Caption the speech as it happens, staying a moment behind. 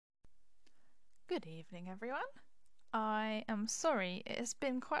Good evening, everyone. I am sorry, it has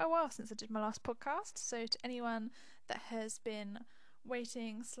been quite a while since I did my last podcast, so to anyone that has been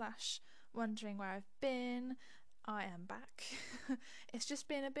waiting slash wondering where I've been, I am back. It's just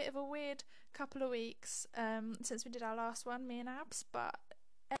been a bit of a weird couple of weeks since we did our last one, me and Abs, but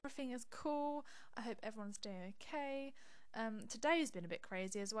everything is cool. I hope everyone's doing okay. Today's been a bit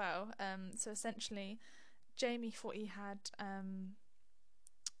crazy as well. So essentially, Jamie thought he had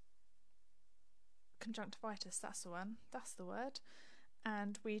conjunctivitis, that's the word,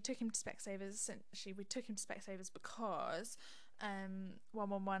 and we took him to Specsavers. Essentially, we took him to Specsavers because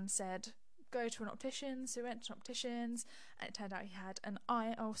 111 said go to an optician, so we went to an optician's, and it turned out he had an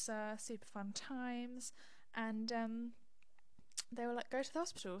eye ulcer. Super fun times. And they were like, go to the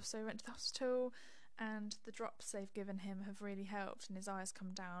hospital, so we went to the hospital, and the drops they've given him have really helped, and his eyes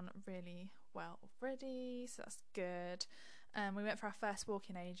come down really well already, so that's good. We went for our first walk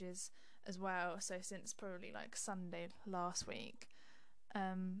in ages as well, so since probably like Sunday last week,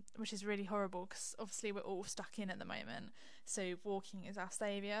 which is really horrible because obviously we're all stuck in at the moment, so walking is our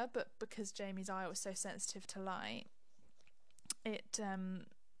saviour, but because Jamie's eye was so sensitive to light, it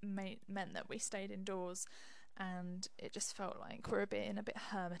meant that we stayed indoors, and it just felt like we were being a bit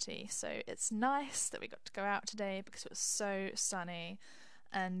hermity. So it's nice that we got to go out today because it was so sunny,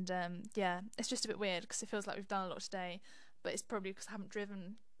 and yeah, it's just a bit weird because it feels like we've done a lot today, but it's probably because I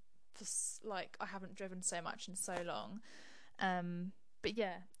haven't driven so much in so long. But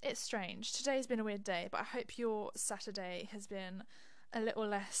yeah, it's strange. Today's been a weird day, but I hope your Saturday has been a little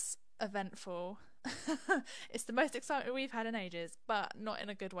less eventful. It's the most excitement we've had in ages, but not in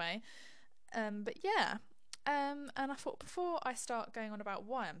a good way. But yeah. And I thought before I start going on about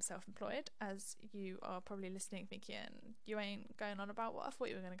why I'm self-employed, as you are probably listening thinking you ain't going on about what I thought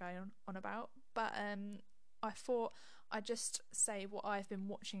you were going to go on about, but I thought I'd just say what I've been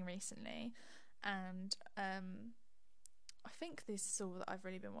watching recently, and I think this is all that I've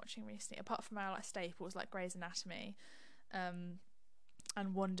really been watching recently, apart from our like staples like Grey's Anatomy, and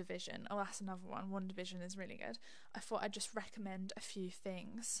WandaVision. Oh, that's another one. WandaVision is really good. I thought I'd just recommend a few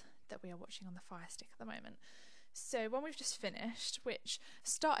things that we are watching on the Fire Stick at the moment. So one we've just finished, which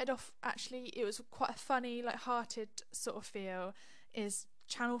started off, actually it was quite a funny, light-hearted sort of feel, is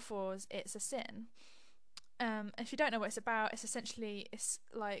Channel 4's It's a Sin. If you don't know what it's about, it's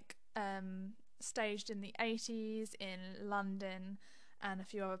like staged in the 80s in London and a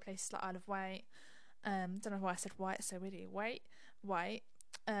few other places like Isle of Wight. Don't know why I said white so really. White.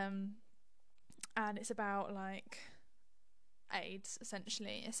 And it's about like AIDS,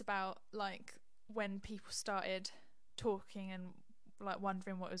 essentially. It's about like when people started talking and like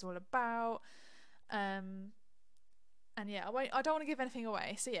wondering what it was all about. And yeah, I don't want to give anything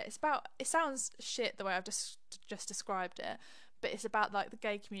away. So yeah, it sounds shit the way I've just described it, but it's about like the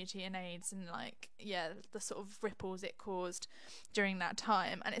gay community and AIDS, and like, yeah, the sort of ripples it caused during that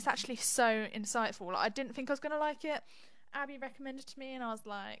time. And it's actually so insightful. Like, I didn't think I was going to like it. Abby recommended it to me and I was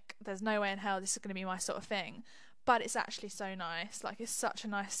like, there's no way in hell this is going to be my sort of thing. But it's actually so nice. Like, it's such a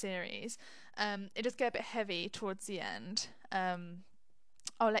nice series. It does get a bit heavy towards the end.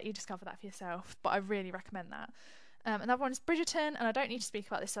 I'll let you discover that for yourself, but I really recommend that. Another one is Bridgerton, and I don't need to speak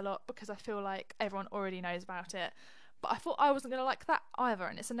about this a lot because I feel like everyone already knows about it. But I thought I wasn't going to like that either,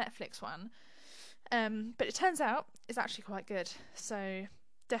 and it's a Netflix one. But it turns out it's actually quite good, so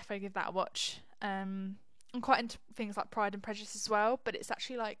definitely give that a watch. I'm quite into things like Pride and Prejudice as well, but it's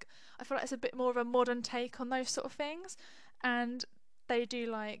actually like, I feel like it's a bit more of a modern take on those sort of things, and they do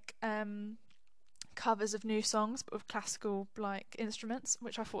like covers of new songs but with classical like instruments,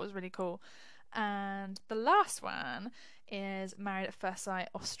 which I thought was really cool. And the last one is Married at First Sight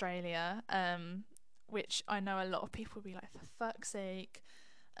Australia, which I know a lot of people will be like, for fuck's sake,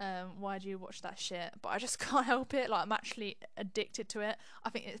 why do you watch that shit? But I just can't help it. Like, I'm actually addicted to it. I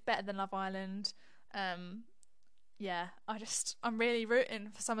think it's better than Love Island. Yeah, I'm really rooting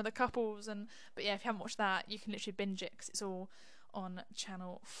for some of the couples, but yeah, if you haven't watched that, you can literally binge it because it's all on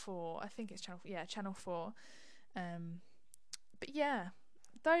Channel 4. I think it's Channel 4. But yeah,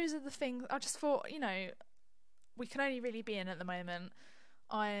 those are the things. I just thought, we can only really be in at the moment.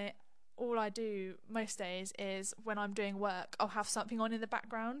 All I do most days is when I'm doing work, I'll have something on in the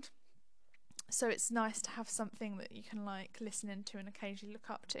background. So it's nice to have something that you can like listen into and occasionally look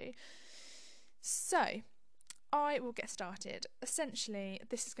up to. So I will get started. Essentially,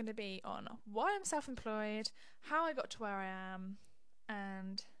 this is going to be on why I'm self-employed, how I got to where I am,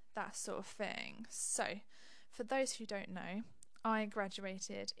 and that sort of thing. So, for those who don't know, I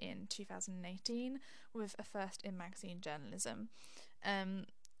graduated in 2018 with a first in magazine journalism.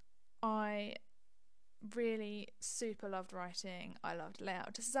 I really super loved writing. I loved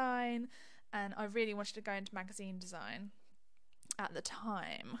layout design, and I really wanted to go into magazine design at the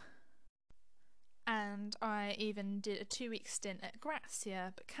time. And I even did a 2-week stint at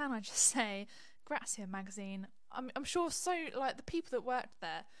Grazia, but can I just say, Grazia magazine, I'm sure like the people that worked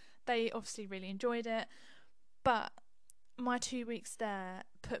there, they obviously really enjoyed it, but my 2 weeks there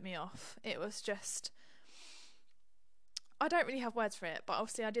put me off. It was just, I don't really have words for it, but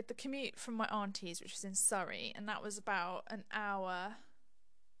obviously I did the commute from my auntie's, which was in Surrey, and that was about an hour.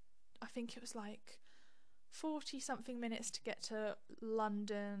 I think it was like 40 something minutes to get to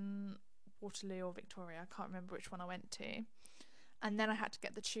London, Waterloo or Victoria. I can't remember which one I went to. And then I had to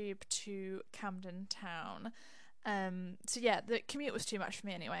get the tube to Camden Town. So yeah, the commute was too much for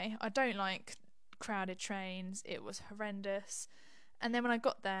me anyway. I don't like crowded trains. It was horrendous. And then when I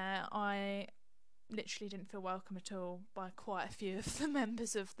got there, I literally didn't feel welcome at all by quite a few of the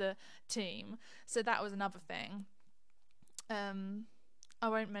members of the team. So that was another thing. I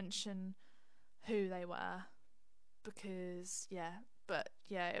won't mention who they were because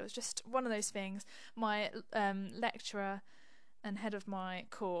it was just one of those things. My lecturer and head of my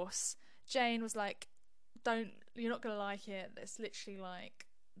course, Jane, was like, you're not gonna like it, it's literally like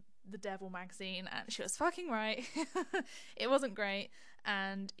the devil magazine, and she was fucking right. It wasn't great,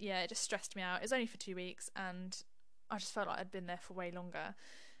 and yeah, it just stressed me out. It was only for 2 weeks, and I just felt like I'd been there for way longer.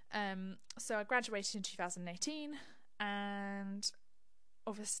 So I graduated in 2018, and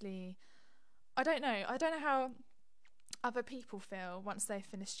obviously I don't know how other people feel once they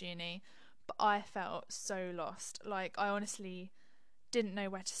finished uni, but I felt so lost. Like, I honestly didn't know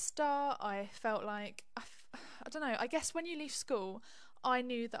where to start. I felt like, I don't know, I guess when you leave school, I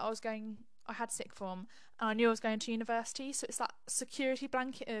knew that I had sixth form, and I knew I was going to university, so it's that security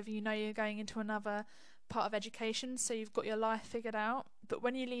blanket of, you're going into another part of education, so you've got your life figured out. But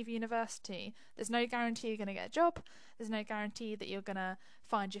when you leave university, there's no guarantee you're going to get a job, there's no guarantee that you're going to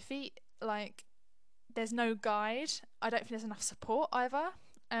find your feet, like, there's no guide. I don't think there's enough support either.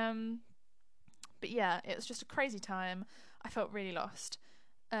 But yeah, it was just a crazy time. I felt really lost.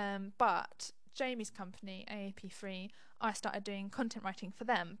 But Jamie's company, AAP3, I started doing content writing for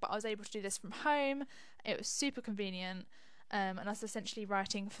them, but I was able to do this from home. It was super convenient, and I was essentially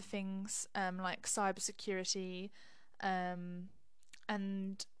writing for things like cybersecurity, and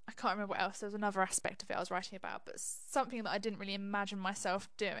I can't remember what else. There was another aspect of it I was writing about, but something that I didn't really imagine myself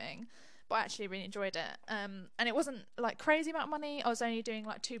doing, but I actually really enjoyed it. And it wasn't like crazy amount of money. I was only doing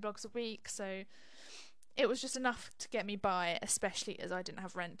like 2 blogs a week, so it was just enough to get me by, especially as I didn't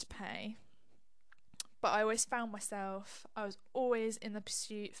have rent to pay. But I always found myself, I was always in the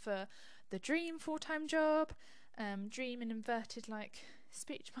pursuit for the dream full-time job, dream in inverted like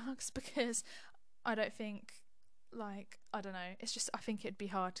speech marks, because I don't think, like, I don't know, it's just, I think it'd be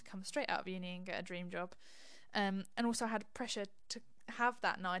hard to come straight out of uni and get a dream job. And also I had pressure to have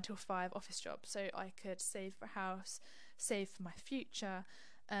that 9 to 5 office job so I could save for a house, save for my future.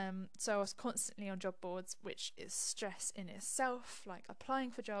 So I was constantly on job boards, which is stress in itself, like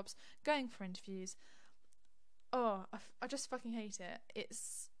applying for jobs, going for interviews. Oh, I just fucking hate it.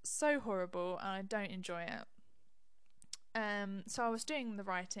 It's so horrible and I don't enjoy it. So I was doing the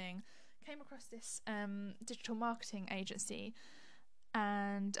writing, came across this digital marketing agency,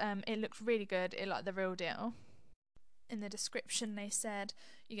 and it looked really good. It looked like the real deal. In the description they said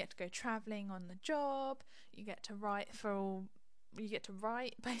you get to go travelling on the job, you get to write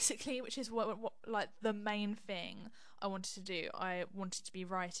basically, which is what like the main thing I wanted to do. I wanted to be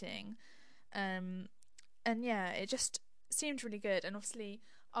writing, and yeah, it just seemed really good. And obviously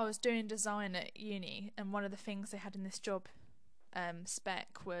I was doing design at uni, and one of the things they had in this job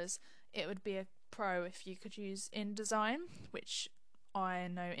spec was it would be a pro if you could use InDesign, which I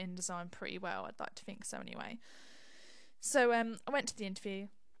know InDesign pretty well. I'd like to think so anyway. So I went to the interview.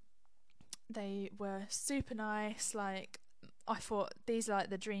 They were super nice. Like, I thought these are like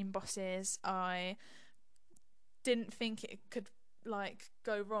the dream bosses. I didn't think it could like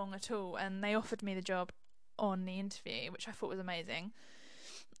go wrong at all, and they offered me the job on the interview, which I thought was amazing.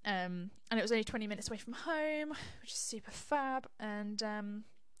 And it was only 20 minutes away from home, which is super fab. And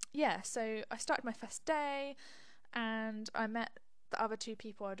yeah, so I started my first day, and I met the other 2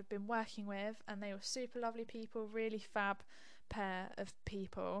 people I'd have been working with, and they were super lovely people, really fab pair of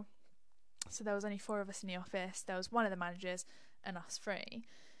people. So there was only 4 of us in the office. There was one of the managers and us 3.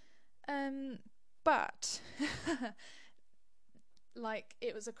 But like,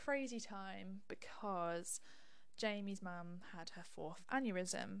 it was a crazy time because Jamie's mum had her 4th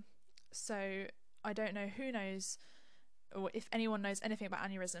aneurysm. So I don't know who knows, or if anyone knows anything about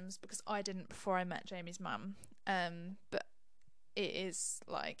aneurysms, because I didn't before I met Jamie's mum. But it is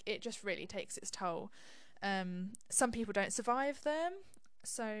like, it just really takes its toll. Some people don't survive them,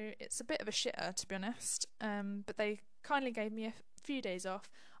 So it's a bit of a shitter, to be honest. But they kindly gave me a few days off.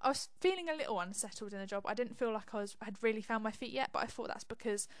 I was feeling a little unsettled in the job. I didn't feel like had really found my feet yet, but I thought that's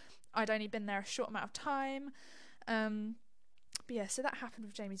because I'd only been there a short amount of time. But yeah, so that happened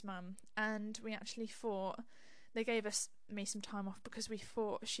with Jamie's mum, and we actually thought they gave me some time off because we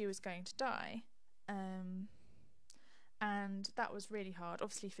thought she was going to die. And that was really hard,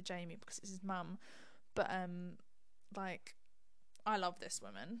 obviously for Jamie because it's his mum, but like, I love this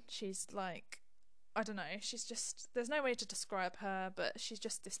woman. She's like, I don't know, she's just, there's no way to describe her, but she's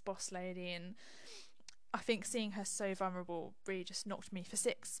just this boss lady, and I think seeing her so vulnerable really just knocked me for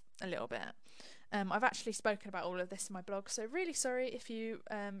six a little bit. I've actually spoken about all of this in my blog, so really sorry if you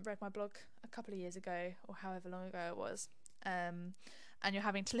read my blog a couple of years ago or however long ago it was, and you're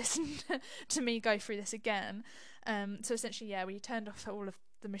having to listen to me go through this again. So essentially, yeah, we turned off all of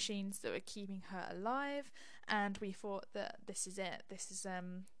the machines that were keeping her alive, and we thought that this is it. This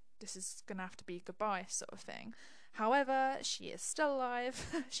is gonna have to be goodbye, sort of thing. However, she is still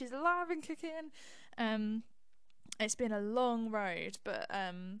alive. She's alive and kicking. It's been a long road, but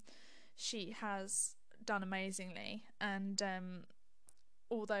she has done amazingly, and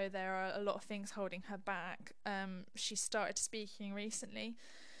although there are a lot of things holding her back, she started speaking recently,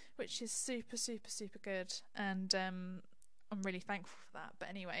 which is super, super, super good, and I'm really thankful for that. But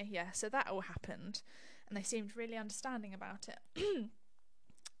anyway, yeah, so that all happened, and they seemed really understanding about it.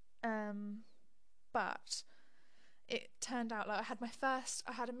 But it turned out, like, I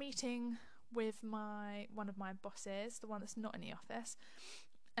had a meeting with one of my bosses, the one that's not in the office,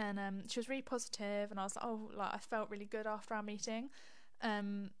 and she was really positive, and I was like, oh, like, I felt really good after our meeting.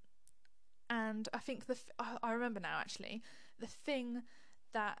 And I think I remember now, actually, the thing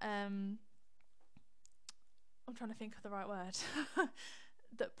that I'm trying to think of the right word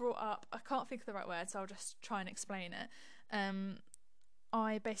that brought up, I can't think of the right word, so I'll just try and explain it.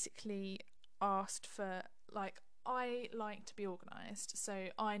 I basically asked for, like, I like to be organised, so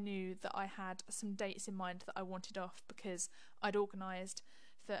I knew that I had some dates in mind that I wanted off because I'd organised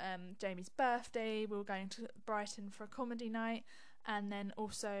for Jamie's birthday. We were going to Brighton for a comedy night, and then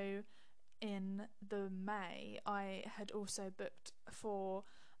also in the May I had also booked for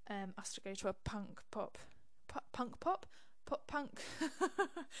us to go to a pop punk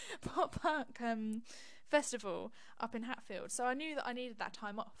festival up in Hatfield. So I knew that I needed that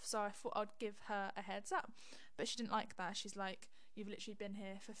time off, so I thought I'd give her a heads up, but she didn't like that. She's like, you've literally been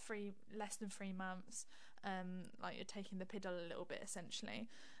here for less than 3 months, like, you're taking the piddle a little bit, essentially.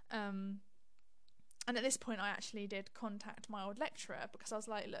 And at this point I actually did contact my old lecturer, because I was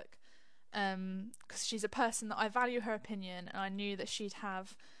like, look, because she's a person that I value her opinion, and I knew that she'd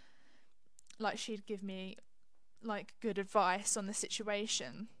give me, like, good advice on the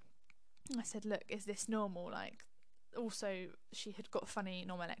situation. I said, look, is this normal? Like, also, she had got funny,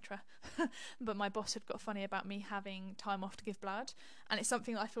 not my lecturer, but my boss had got funny about me having time off to give blood, and it's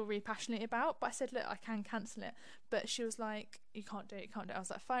something that I feel really passionately about. But I said, look, I can cancel it. But she was like, you can't do it, you can't do it. I was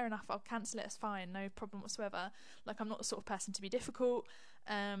like, fair enough, I'll cancel it, it's fine, no problem whatsoever. Like, I'm not the sort of person to be difficult.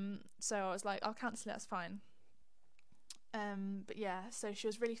 So I was like, I'll cancel it, it's fine. But yeah, so she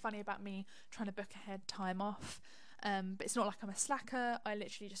was really funny about me trying to book ahead time off. But it's not like I'm a slacker. I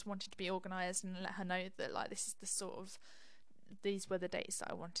literally just wanted to be organised and let her know that, like, these were the dates that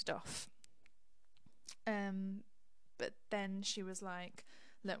I wanted off. But then she was like,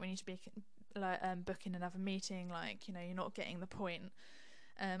 look, we need to be booking another meeting, like, you know, you're not getting the point.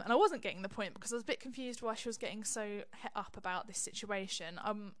 And I wasn't getting the point because I was a bit confused why she was getting so het up about this situation.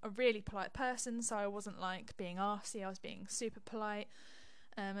 I'm a really polite person, so I wasn't like being arsey. I was being super polite.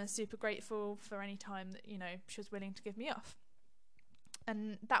 And super grateful for any time that, you know, she was willing to give me off.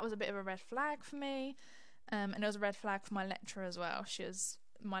 And that was a bit of a red flag for me, and it was a red flag for my lecturer as well.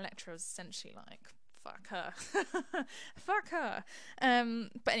 My lecturer was essentially like, fuck her. Fuck her.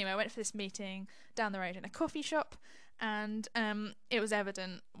 But anyway, I went for this meeting down the road in a coffee shop, and it was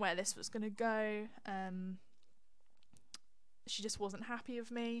evident where this was going to go. She just wasn't happy with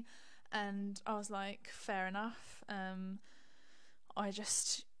me, and I was like, fair enough. I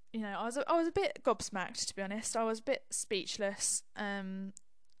just, you know, I was a bit gobsmacked, to be honest. I was a bit speechless, and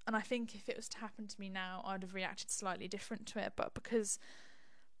I think if it was to happen to me now, I'd have reacted slightly different to it. But because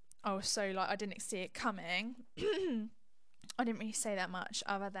I was so, like, I didn't see it coming, I didn't really say that much,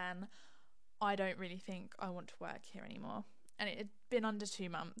 other than I don't really think I want to work here anymore. And it had been under 2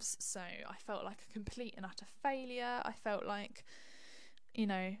 months, so I felt like a complete and utter failure. I felt like, you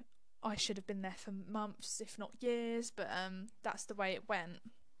know, I should have been there for months, if not years, but that's the way it went.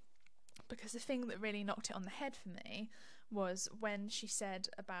 Because the thing that really knocked it on the head for me was when she said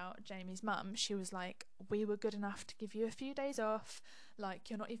about Jamie's mum, she was like, we were good enough to give you a few days off, like,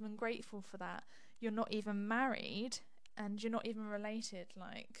 you're not even grateful for that, you're not even married, and you're not even related,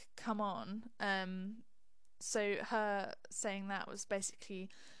 like, come on. So her saying that was basically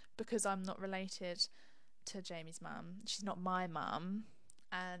because I'm not related to Jamie's mum, she's not my mum,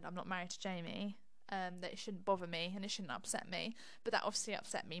 and I'm not married to Jamie, that it shouldn't bother me and it shouldn't upset me. But that obviously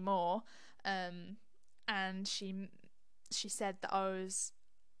upset me more. And she said that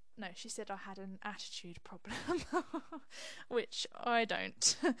she said I had an attitude problem, which I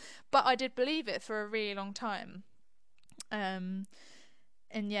don't. But I did believe it for a really long time. And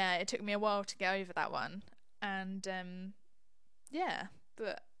yeah, it took me a while to get over that one. And yeah,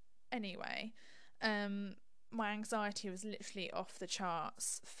 but anyway, my anxiety was literally off the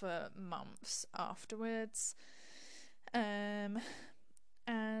charts for months afterwards. And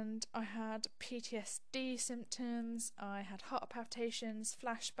I had PTSD symptoms, I had heart palpitations,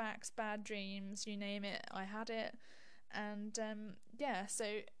 flashbacks, bad dreams, you name it, I had it. And yeah, so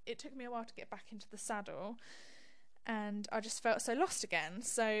it took me a while to get back into the saddle, and I just felt so lost again.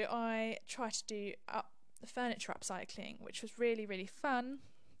 So I tried to do furniture upcycling, which was really, really fun.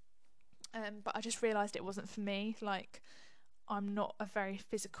 But I just realised it wasn't for me. Like, I'm not a very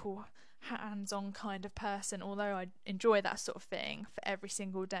physical, hands-on kind of person. Although I enjoy that sort of thing for every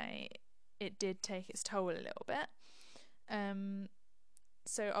single day, it did take its toll a little bit.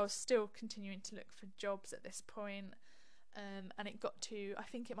 So I was still continuing to look for jobs at this point. And it got to, I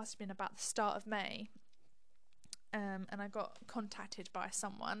think it must have been about the start of May. And I got contacted by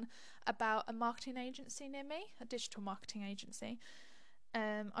someone about a marketing agency near me, a digital marketing agency.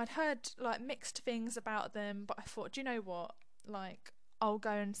 I'd heard like mixed things about them, but I thought, do you know what? Like, I'll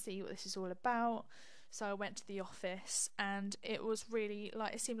go and see what this is all about. So I went to the office, and it was really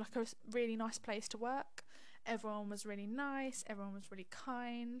like, it seemed like a really nice place to work. Everyone was really nice, everyone was really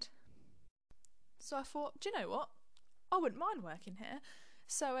kind. So I thought, do you know what? I wouldn't mind working here.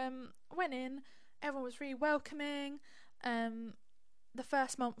 So went in, everyone was really welcoming. The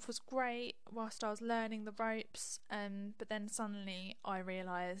first month was great whilst I was learning the ropes, but then suddenly I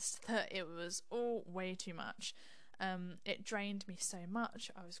realised that it was all way too much. It drained me so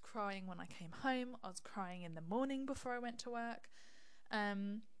much. I was crying when I came home. I was crying in the morning before I went to work.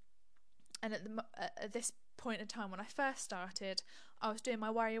 And at this point in time when I first started, I was doing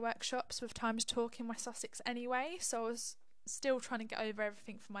my warrior workshops with Time to Talk in West Sussex anyway, so I was still trying to get over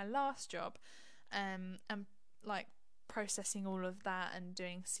everything from my last job, and like processing all of that and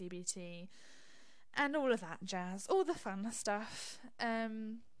doing CBT and all of that jazz, all the fun stuff.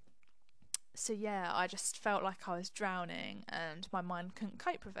 So yeah, I just felt like I was drowning and my mind couldn't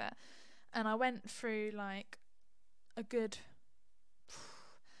cope with it. And I went through like a good,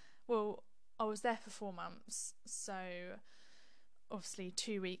 well, I was there for 4 months, so obviously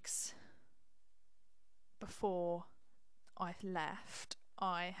 2 weeks before I left,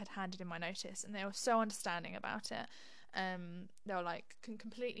 I had handed in my notice, and they were so understanding about it. They were like, can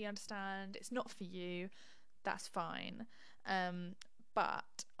completely understand, it's not for you, that's fine.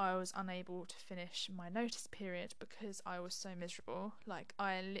 But I was unable to finish my notice period because I was so miserable. Like,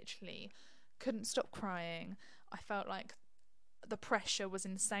 I literally couldn't stop crying. I felt like the pressure was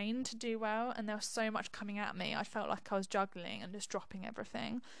insane to do well, and there was so much coming at me. I felt like I was juggling and just dropping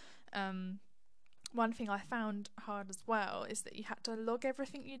everything. One thing I found hard as well is that you had to log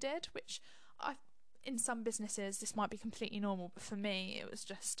everything you did, which in some businesses this might be completely normal, but for me it was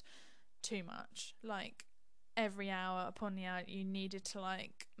just too much. Like, every hour upon the hour you needed to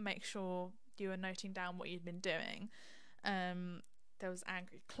like make sure you were noting down what you'd been doing. There was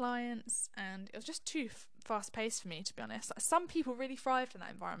angry clients, and it was just too fast paced for me, to be honest. Like, some people really thrived in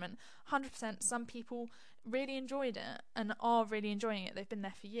that environment, 100%. Some people really enjoyed it and are really enjoying it. They've been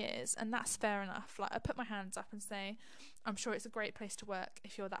there for years, and that's fair enough. Like, I put my hands up and say, I'm sure it's a great place to work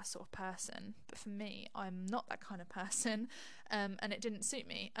if you're that sort of person, but for me, I'm not that kind of person, and it didn't suit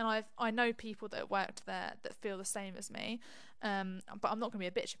me. And I know people that worked there that feel the same as me, but I'm not going to be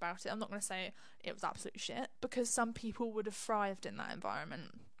a bitch about it. I'm not going to say it was absolute shit, because some people would have thrived in that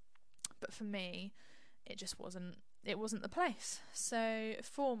environment, but for me, it just wasn't the place. So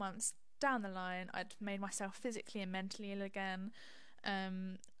 4 months down the line, I'd made myself physically and mentally ill again,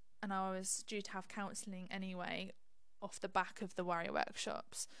 and I was due to have counselling anyway off the back of the warrior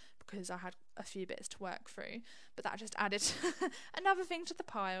workshops, because I had a few bits to work through, but that just added another thing to the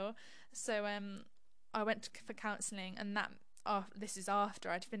pile. So I went for counselling, and that this is after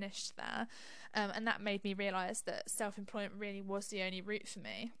I'd finished there, and that made me realise that self-employment really was the only route for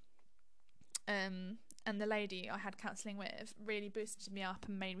me. And the lady I had counselling with really boosted me up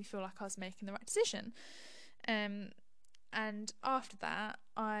and made me feel like I was making the right decision. And after that,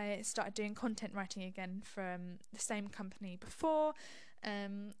 I started doing content writing again from the same company before.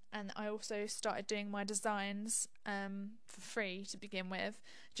 And I also started doing my designs for free to begin with,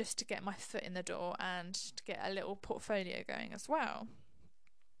 just to get my foot in the door and to get a little portfolio going as well.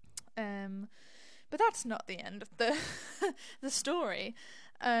 But that's not the end of the the story.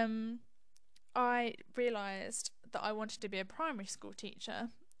 I realised that I wanted to be a primary school teacher,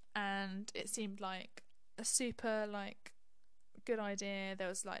 and it seemed like a super good idea. There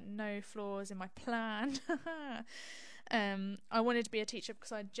was no flaws in my plan. I wanted to be a teacher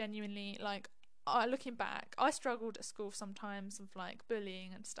because I genuinely looking back, I struggled at school sometimes with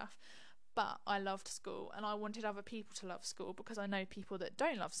bullying and stuff, but I loved school, and I wanted other people to love school because I know people that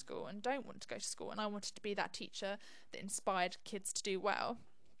don't love school and don't want to go to school, and I wanted to be that teacher that inspired kids to do well.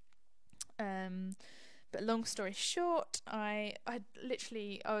 But long story short, I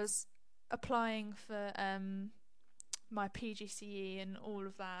was applying for my PGCE and all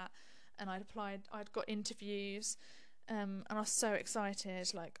of that, and I'd got interviews, and I was so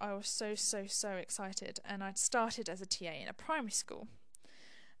excited. I was so excited, and I'd started as a TA in a primary school,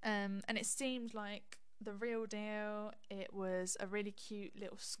 and it seemed like the real deal. It was a really cute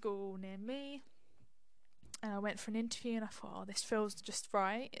little school near me, and I went for an interview, and I thought, oh, this feels just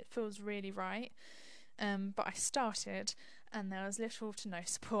right. It feels really right. But I started, and there was little to no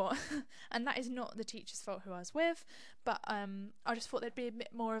support, and that is not the teacher's fault who I was with, but I just thought there'd be a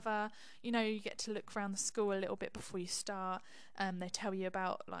bit more of a, you get to look around the school a little bit before you start. They tell you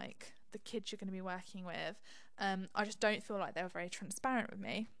about the kids you're going to be working with. I just don't feel like they were very transparent with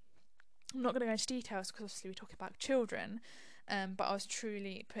me. I'm not going to go into details because obviously we're talking about children, but I was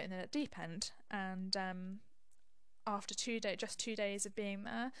truly put in the deep end, and after 2 days of being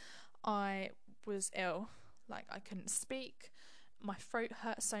there, I was ill. I couldn't speak, my throat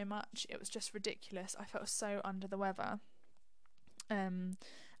hurt so much, it was just ridiculous. I felt so under the weather, and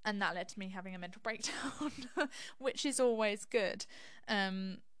that led to me having a mental breakdown, which is always good.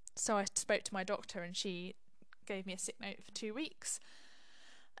 So I spoke to my doctor, and she gave me a sick note for 2 weeks,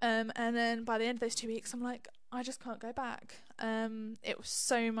 and then by the end of those 2 weeks I'm like, I just can't go back. It was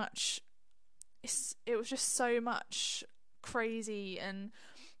so much, it was just so much crazy, and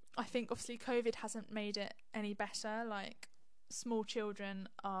I think obviously COVID hasn't made it any better. Small children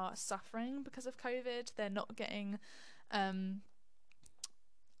are suffering because of COVID. They're not getting, I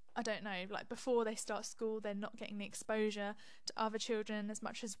don't know, before they start school, they're not getting the exposure to other children as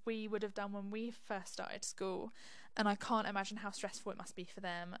much as we would have done when we first started school. And I can't imagine how stressful it must be for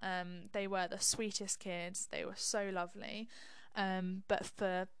them. They were the sweetest kids. They were so lovely. But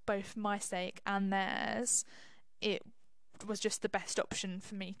for both my sake and theirs, it was just the best option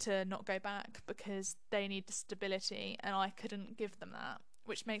for me to not go back, because they need the stability and I couldn't give them that,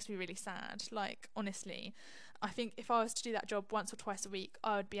 which makes me really sad. Honestly, I think if I was to do that job once or twice a week,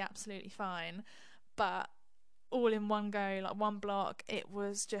 I would be absolutely fine, but all in one go, one block, it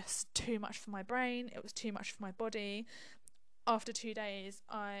was just too much for my brain, it was too much for my body. After 2 days,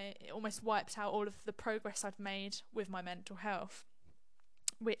 it almost wiped out all of the progress I'd made with my mental health,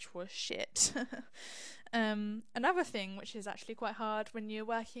 which was shit. Another thing which is actually quite hard when you're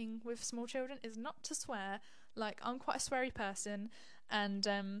working with small children is not to swear. I'm quite a sweary person, and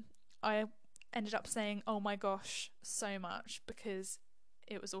I ended up saying oh my gosh so much because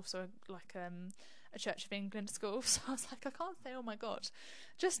it was also a Church of England school, so I was like, I can't say oh my god,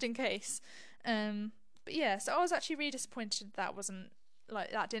 just in case. But yeah, so I was actually really disappointed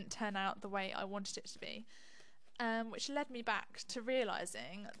that didn't turn out the way I wanted it to be. Which led me back to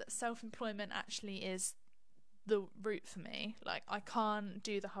realising that self-employment actually is the route for me. I can't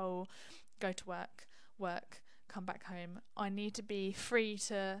do the whole go to work, come back home. I need to be free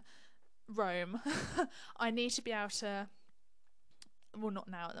to roam. I need to be able to, well, not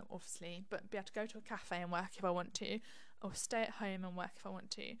now obviously, but be able to go to a cafe and work if I want to, or stay at home and work if I want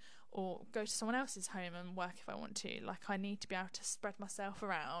to, or go to someone else's home and work if I want to. I need to be able to spread myself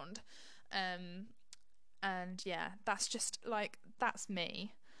around. And yeah, that's just that's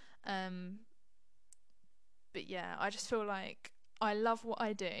me. But yeah, I just feel like I love what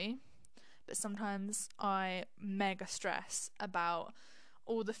I do, but sometimes I mega stress about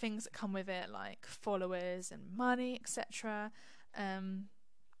all the things that come with it, like followers and money, etc. And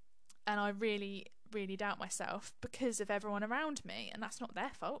I really doubt myself because of everyone around me, and that's not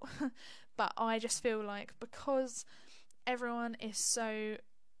their fault. But I just feel like because everyone is so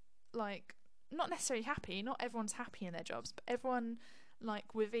not necessarily happy, not everyone's happy in their jobs, but everyone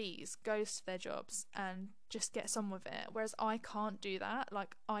with ease goes to their jobs and just gets on with it, whereas I can't do that.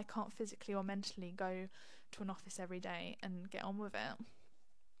 I can't physically or mentally go to an office every day and get on with it.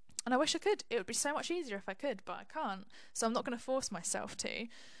 And I wish I could. It would be so much easier if I could, but I can't. So I'm not going to force myself to.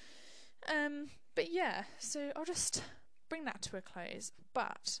 But yeah, so I'll just bring that to a close.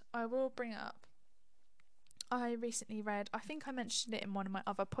 But I will bring up, I recently read, I think I mentioned it in one of my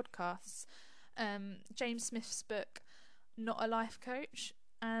other podcasts, James Smith's book, Not a Life Coach.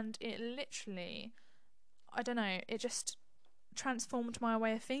 And it literally, I don't know, it just transformed my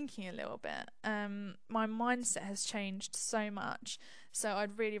way of thinking a little bit. My mindset has changed so much, so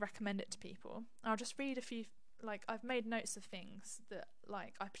I'd really recommend it to people. I'll just read a few, like, I've made notes of things that,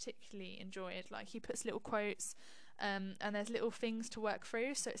 like, I particularly enjoyed. Like, he puts little quotes, and there's little things to work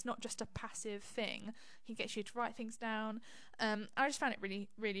through, so it's not just a passive thing. He gets you to write things down. I just found it really,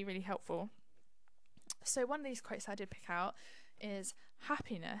 really, really helpful. So one of these quotes I did pick out is,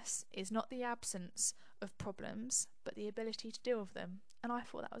 happiness is not the absence of problems, but the ability to deal with them. And I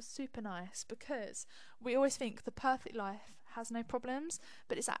thought that was super nice, because we always think the perfect life has no problems,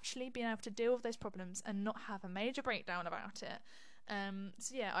 but it's actually being able to deal with those problems and not have a major breakdown about it.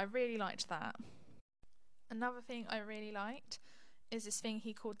 So yeah, I really liked that. Another thing I really liked is this thing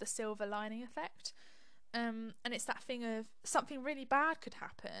he called the silver lining effect. And it's that thing of something really bad could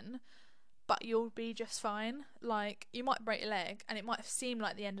happen, but you'll be just fine. Like, you might break your leg and it might seem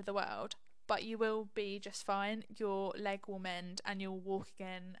like the end of the world, but you will be just fine. Your leg will mend and you'll walk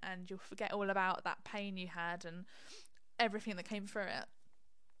again, and you'll forget all about that pain you had and everything that came through it.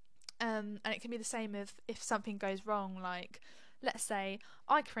 And it can be the same if something goes wrong. Like, let's say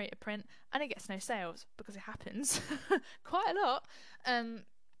I create a print and it gets no sales, because it happens quite a lot.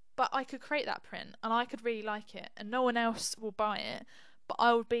 But I could create that print and I could really like it, and no one else will buy it, but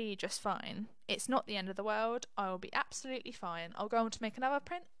I will be just fine. It's not the end of the world. I will be absolutely fine. I'll go on to make another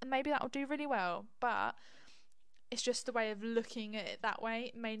print and maybe that will do really well. But it's just the way of looking at it that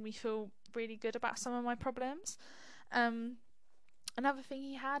way. It made me feel really good about some of my problems. Another thing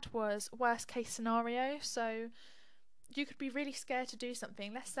he had was worst case scenario. So you could be really scared to do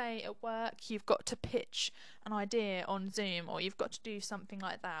something. Let's say at work you've got to pitch an idea on Zoom, or you've got to do something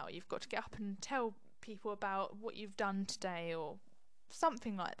like that, or you've got to get up and tell people about what you've done today, or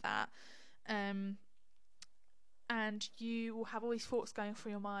something like that. And you will have all these thoughts going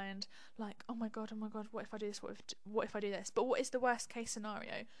through your mind, like, oh my god, what if I do this, what if I do this? But what is the worst case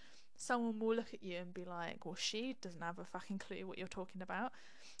scenario? Someone will look at you and be like, well, she doesn't have a fucking clue what you're talking about,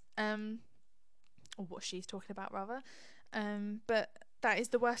 or what she's talking about rather. But that is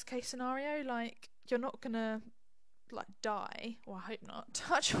the worst case scenario. Like, you're not gonna, like, die, or I hope not,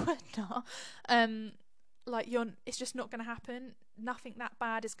 touch wood not. Like, it's just not gonna happen. Nothing that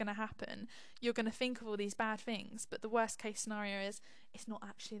bad is gonna happen. You're gonna think of all these bad things, but the worst case scenario is it's not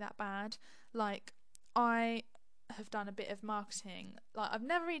actually that bad. Like, I have done a bit of marketing. Like, I've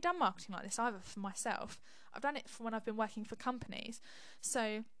never really done marketing like this either for myself. I've done it for when I've been working for companies.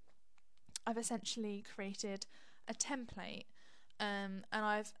 So I've essentially created a template, and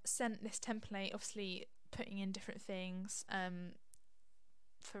I've sent this template, obviously putting in different things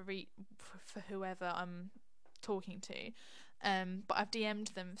for whoever I'm talking to, but I've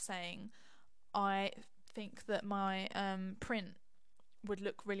DM'd them saying, I think that my print would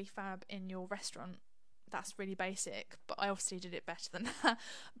look really fab in your restaurant. That's really basic, but I obviously did it better than that.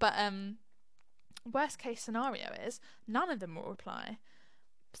 But worst case scenario is none of them will reply.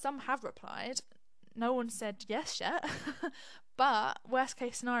 Some have replied. No one said yes yet. But worst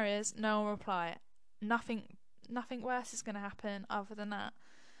case scenario is no one will reply. Nothing worse is going to happen other than that.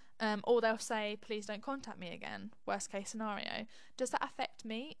 Or they'll say, please don't contact me again. Worst case scenario. Does that affect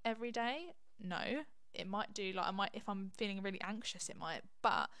me every day? No. It might do. Like, if I'm feeling really anxious, it might.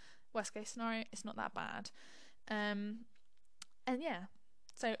 But worst case scenario, it's not that bad. And yeah,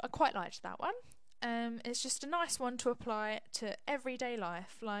 so I quite liked that one. It's just a nice one to apply to everyday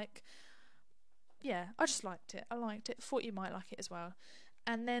life. Like, yeah, I just liked it. I liked it. Thought you might like it as well.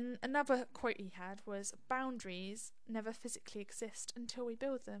 And then another quote he had was, boundaries never physically exist until we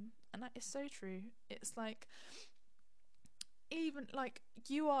build them. And that is so true. It's like, even like,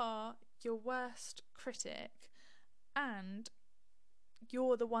 you are your worst critic, and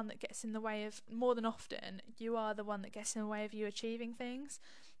you're the one that gets in the way of, more than often, you are the one that gets in the way of you achieving things.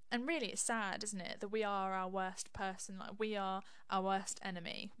 And really, it's sad, isn't it, that we are our worst person. Like, we are our worst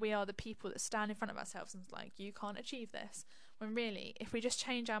enemy. We are the people that stand in front of ourselves and like, you can't achieve this. When really, if we just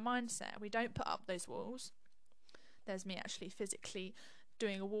change our mindset, we don't put up those walls. There's me actually physically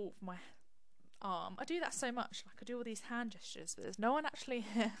doing a wall with my arm. I do that so much. Like, I do all these hand gestures, but there's no one actually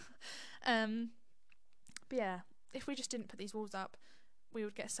here. But yeah, if we just didn't put these walls up, we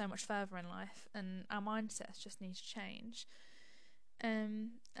would get so much further in life, and our mindsets just need to change.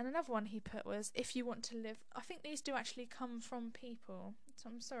 And another one he put was, if you want to live, I think these do actually come from people, so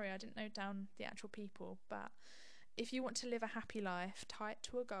I'm sorry I didn't note down the actual people, but if you want to live a happy life, tie it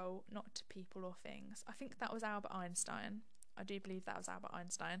to a goal, not to people or things. I think that was Albert Einstein. I do believe that was Albert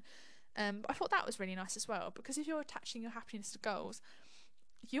Einstein. But I thought that was really nice as well, because if you're attaching your happiness to goals,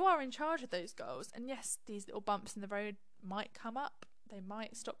 you are in charge of those goals. And yes, these little bumps in the road might come up, they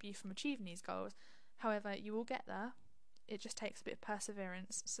might stop you from achieving these goals. However, you will get there. It just takes a bit of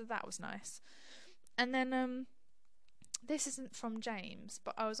perseverance. So that was nice. And then this isn't from James,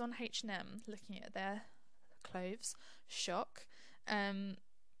 but I was on H&M looking at their clothes, shock, and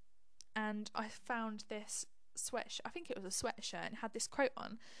I found this sweatshirt. I think it was a sweatshirt, and it had this quote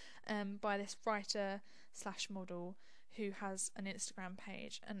on by this writer / model who has an Instagram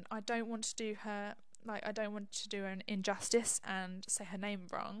page, and I don't want to do her an injustice and say her name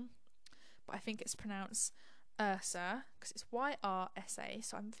wrong, but I think it's pronounced Ursa, because it's Yrsa,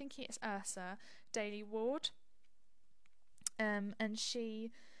 so I'm thinking it's Ursa Daily Ward. And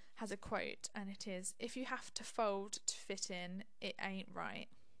she has a quote, and it is, "If you have to fold to fit in, it ain't right."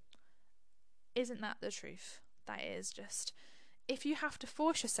 Isn't that the truth? That is just, if you have to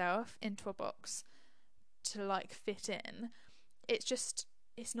force yourself into a box to like fit in,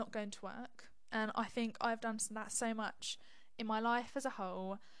 it's not going to work. And I think I've done that so much in my life as a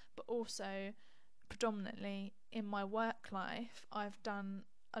whole, but also predominantly in my work life. I've done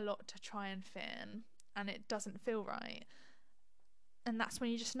a lot to try and fit in, and it doesn't feel right. And that's when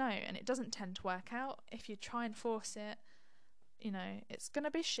you just know, and it doesn't tend to work out. If you try and force it, it's going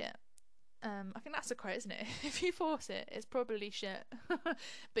to be shit. I think that's a quote, isn't it? If you force it, it's probably shit.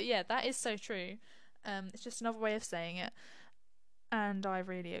 But yeah, that is so true. It's just another way of saying it, and I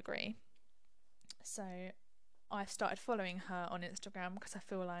really agree. So I've started following her on Instagram because I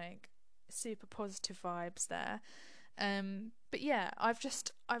feel like super positive vibes there. But yeah,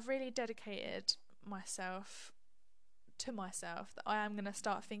 I've really dedicated myself to myself that I am going to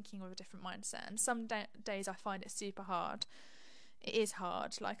start thinking with a different mindset. And some days I find it super hard. It is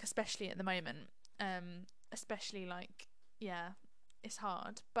hard, like especially at the moment. It's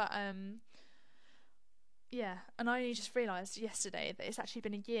hard. But yeah, and I only just realised yesterday that it's actually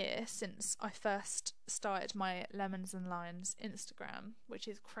been a year since I first started my Lemons and Lines Instagram, which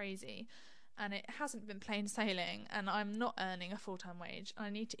is crazy. And it hasn't been plain sailing, and I'm not earning a full-time wage. And I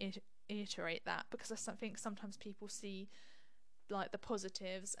need to iterate that, because I think sometimes people see like the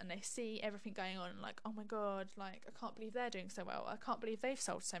positives and they see everything going on and like, oh my god, like I can't believe they're doing so well, I can't believe they've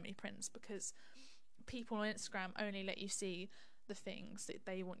sold so many prints, because people on Instagram only let you see the things that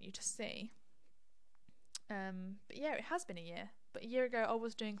they want you to see. But yeah, it has been a year, but a year ago I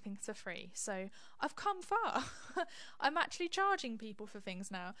was doing things for free, so I've come far. I'm actually charging people for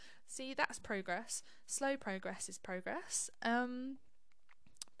things now. See, that's progress. Slow progress is progress.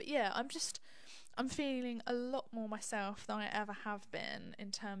 But yeah, I'm feeling a lot more myself than I ever have been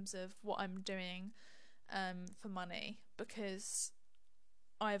in terms of what I'm doing for money, because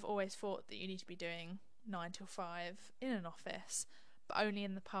I've always thought that you need to be doing 9 till 5 in an office, but only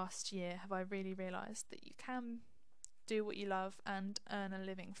in the past year have I really realised that you can do what you love and earn a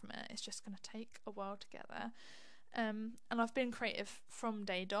living from it. It's just going to take a while to get there. And I've been creative from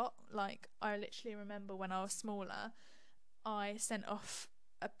day dot. Like, I literally remember when I was smaller, I sent off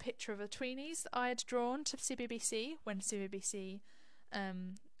a picture of the tweenies that I had drawn to CBBC when CBBC, there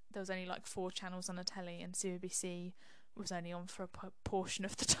was only like 4 channels on the telly, and CBBC was only on for a portion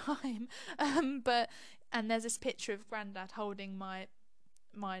of the time. And there's this picture of Grandad holding my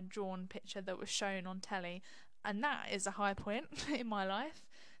drawn picture that was shown on telly, and that is a high point in my life.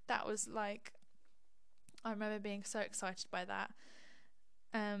 That was like, I remember being so excited by that.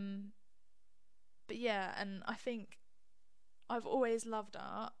 But yeah, and I think I've always loved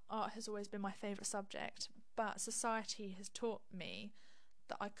art. Art has always been my favourite subject, but society has taught me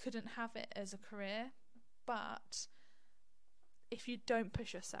that I couldn't have it as a career. But if you don't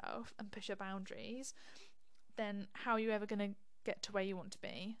push yourself and push your boundaries, then how are you ever going to get to where you want to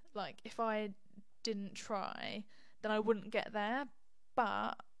be? Like, if I didn't try, then I wouldn't get there.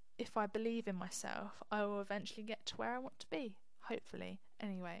 But if I believe in myself, I will eventually get to where I want to be, hopefully.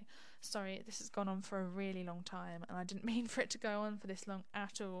 Anyway, sorry, this has gone on for a really long time, and I didn't mean for it to go on for this long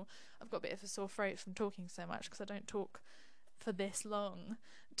at all. I've got a bit of a sore throat from talking so much, because I don't talk for this long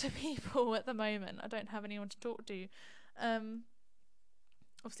to people at the moment. I don't have anyone to talk to.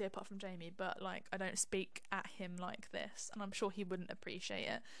 Obviously apart from Jamie, but like, I don't speak at him like this, and I'm sure he wouldn't appreciate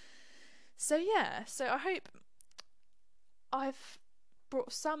it. So yeah, so I hope I've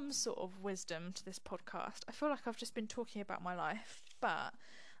brought some sort of wisdom to this podcast. I feel like I've just been talking about my life, but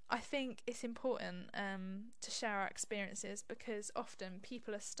I think it's important to share our experiences, because often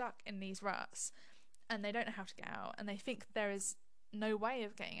people are stuck in these ruts and they don't know how to get out, and they think there is no way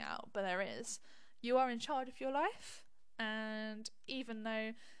of getting out, but there is. You are in charge of your life, and even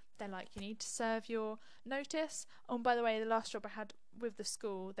though they're like, you need to serve your notice. Oh, and by the way, the last job I had with the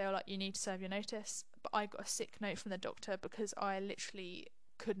school, they were like, you need to serve your notice, but I got a sick note from the doctor because I literally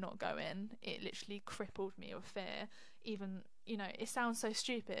could not go in. It literally crippled me with fear. Even, you know, it sounds so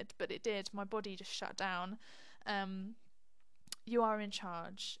stupid, but it did. My body just shut down. You are in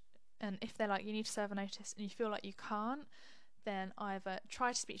charge, and if they're like, you need to serve a notice, and you feel like you can't, then either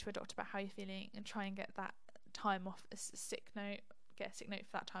try to speak to a doctor about how you're feeling and try and get that time off, a sick note, get a sick note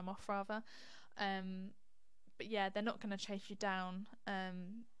for that time off rather. But yeah, they're not going to chase you down.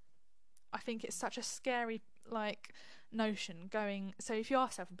 I think it's such a scary notion going. So if you are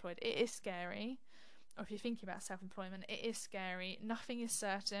self-employed, it is scary. Or if you're thinking about self-employment, it is scary. Nothing is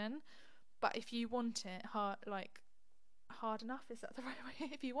certain. But if you want it hard enough, is that the right way?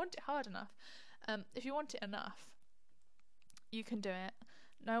 If you want it hard enough, if you want it enough, you can do it.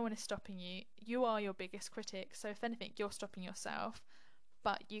 No one is stopping you. You are your biggest critic. So if anything, you're stopping yourself.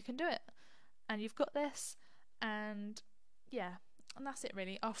 But you can do it. And you've got this. And yeah, and that's it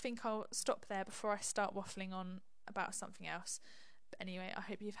really. I think I'll stop there before I start waffling on about something else. But anyway, I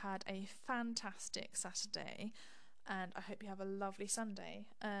hope you've had a fantastic Saturday, and I hope you have a lovely Sunday.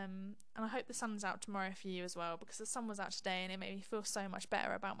 And I hope the sun's out tomorrow for you as well, because the sun was out today and it made me feel so much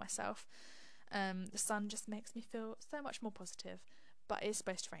better about myself. The sun just makes me feel so much more positive. But it's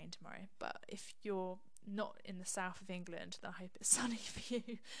supposed to rain tomorrow. But if you're not in the south of England, then I hope it's sunny for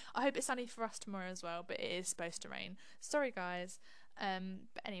you. I hope it's sunny for us tomorrow as well, but it is supposed to rain. Sorry guys.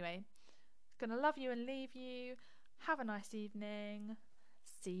 But anyway, gonna love you and leave you. Have a nice evening.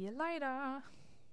 See you later.